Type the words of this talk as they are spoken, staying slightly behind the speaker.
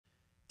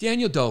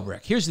Daniel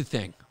Dobrik. Here's the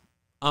thing.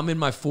 I'm in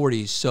my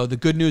 40s, so the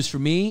good news for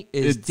me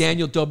is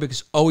Daniel Dobrik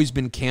has always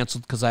been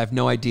canceled because I have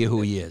no idea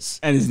who he is.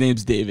 And his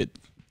name's David.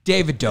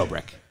 David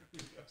Dobrik.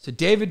 So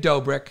David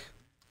Dobrik,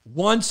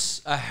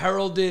 once a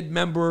heralded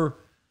member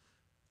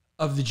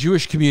of the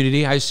Jewish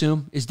community, I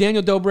assume. Is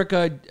Daniel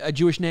Dobrik a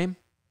Jewish name?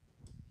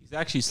 He's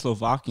actually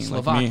Slovakian.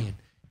 Slovakian. Like me.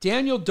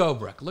 Daniel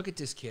Dobrik. Look at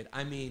this kid.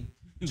 I mean,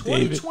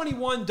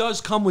 2021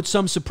 does come with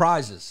some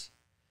surprises.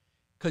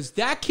 Because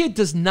that kid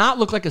does not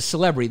look like a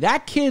celebrity.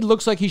 That kid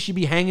looks like he should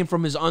be hanging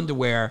from his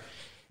underwear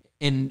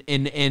in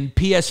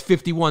PS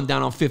 51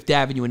 down on Fifth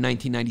Avenue in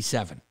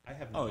 1997. I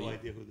have no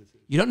idea who this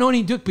is. You don't know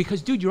any Duke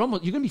because, dude, you're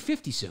gonna be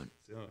 50 soon.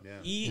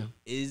 He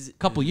is a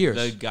couple years.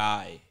 The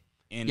guy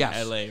in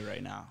LA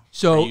right now.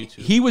 So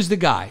he was the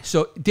guy.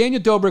 So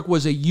Daniel Dobrik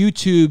was a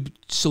YouTube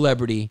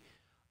celebrity.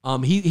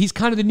 He's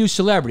kind of the new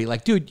celebrity.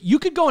 Like, dude, you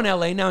could go in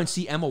LA now and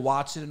see Emma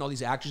Watson and all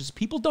these actresses.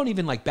 People don't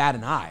even like bat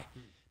an eye.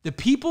 The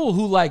people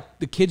who like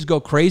the kids go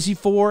crazy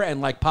for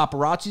and like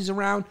paparazzis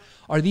around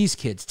are these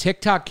kids,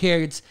 TikTok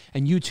kids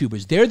and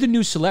YouTubers. They're the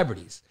new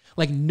celebrities.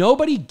 Like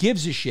nobody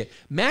gives a shit.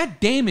 Matt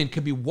Damon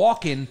could be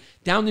walking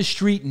down the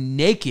street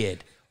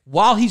naked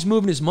while he's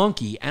moving his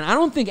monkey, and I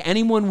don't think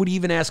anyone would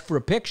even ask for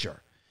a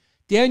picture.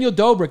 Daniel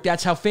Dobrik,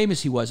 that's how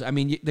famous he was. I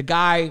mean, the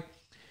guy,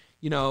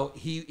 you know,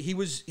 he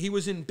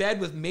was in bed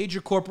with major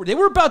corporate. They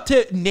were about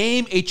to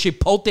name a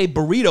Chipotle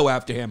burrito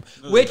after him,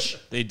 which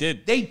they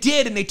did. They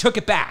did, and they took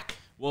it back.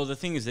 Well, the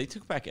thing is, they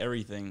took back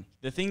everything.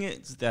 The thing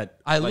is that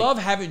I love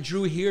having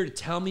Drew here to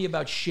tell me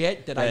about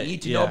shit that I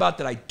need to know about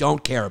that I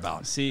don't care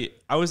about. See,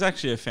 I was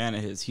actually a fan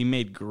of his. He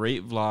made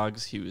great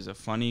vlogs. He was a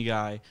funny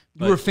guy.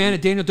 You were a fan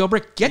of Daniel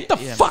Dobrik? Get the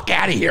fuck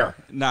out of here.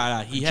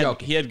 Nah, he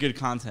had good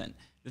content.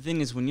 The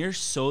thing is, when you're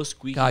so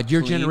squeaky God,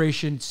 your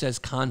generation says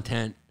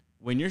content.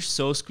 When you're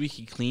so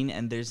squeaky clean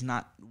and there's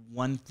not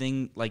one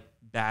thing like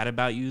bad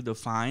about you to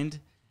find,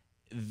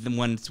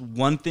 when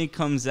one thing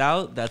comes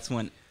out, that's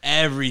when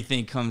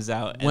everything comes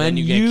out, and then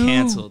you get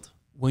canceled.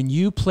 When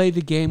you play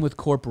the game with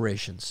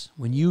corporations,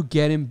 when you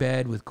get in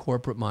bed with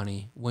corporate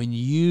money, when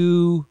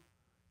you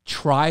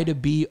try to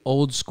be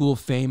old school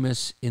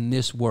famous in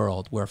this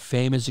world where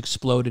fame has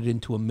exploded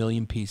into a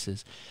million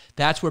pieces,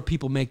 that's where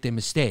people make their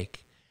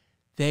mistake.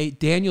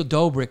 Daniel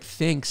Dobrik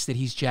thinks that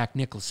he's Jack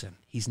Nicholson.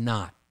 He's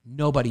not.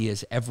 Nobody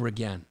is ever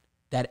again.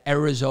 That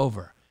era is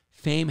over.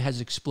 Fame has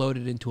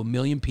exploded into a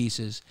million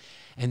pieces.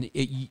 And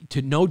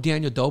to know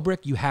Daniel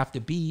Dobrik, you have to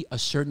be a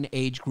certain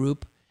age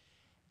group,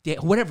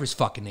 whatever his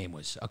fucking name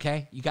was,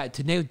 okay? You got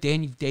to know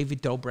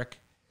David Dobrik.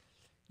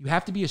 You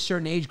have to be a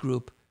certain age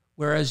group,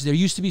 whereas there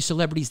used to be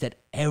celebrities that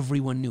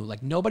everyone knew.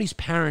 Like, nobody's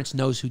parents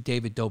knows who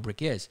David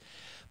Dobrik is.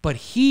 But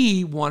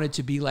he wanted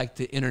to be like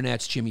the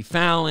internet's Jimmy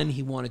Fallon.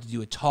 He wanted to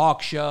do a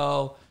talk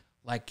show.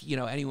 Like, you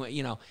know, anyway,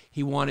 you know,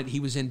 he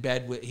was in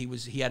bed with,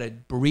 he had a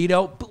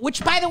burrito,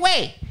 which, by the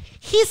way,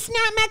 he's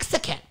not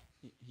Mexican.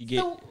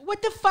 So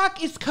what the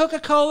fuck is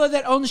Coca-Cola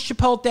that owns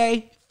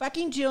Chipotle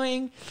fucking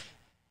doing,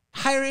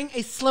 hiring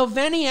a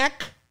Sloveniak,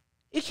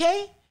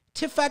 okay,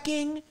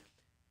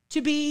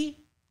 to be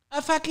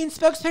a fucking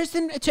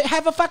spokesperson, to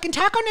have a fucking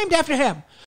taco named after him?